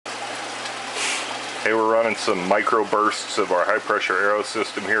Hey, we're running some micro bursts of our high pressure aero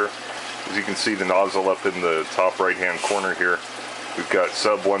system here. As you can see, the nozzle up in the top right hand corner here. We've got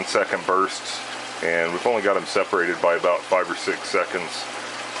sub 1 second bursts, and we've only got them separated by about 5 or 6 seconds.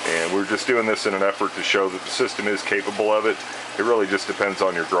 And we're just doing this in an effort to show that the system is capable of it. It really just depends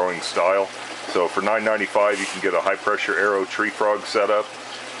on your growing style. So for $9.95 you can get a high pressure aero TreeFrog setup.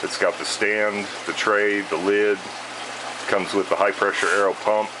 It's got the stand, the tray, the lid. Comes with the high pressure aero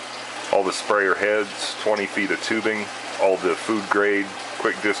pump, all the sprayer heads, 20 feet of tubing, all the food grade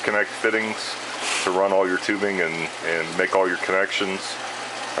quick disconnect fittings to run all your tubing and make all your connections.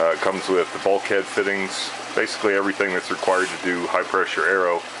 It comes with the bulkhead fittings, basically everything that's required to do high pressure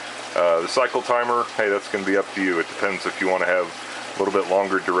aero. The cycle timer, hey, that's going to be up to you. It depends if you want to have a little bit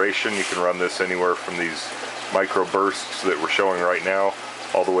longer duration. You can run this anywhere from these micro bursts that we're showing right now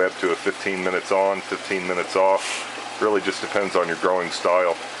all the way up to a 15 minutes on, 15 minutes off. Really just depends on your growing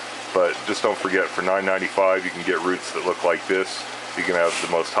style. But just don't forget, for $9.95 you can get roots that look like this. You can have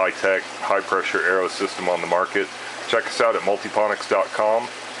the most high-tech, high-pressure aero system on the market. Check us out at multiponics.com,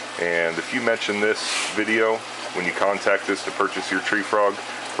 and if you mention this video when you contact us to purchase your TreeFrog,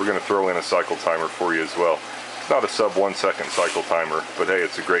 we're going to throw in a cycle timer for you as well. It's not a sub 1 second cycle timer, but hey,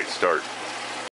 it's a great start.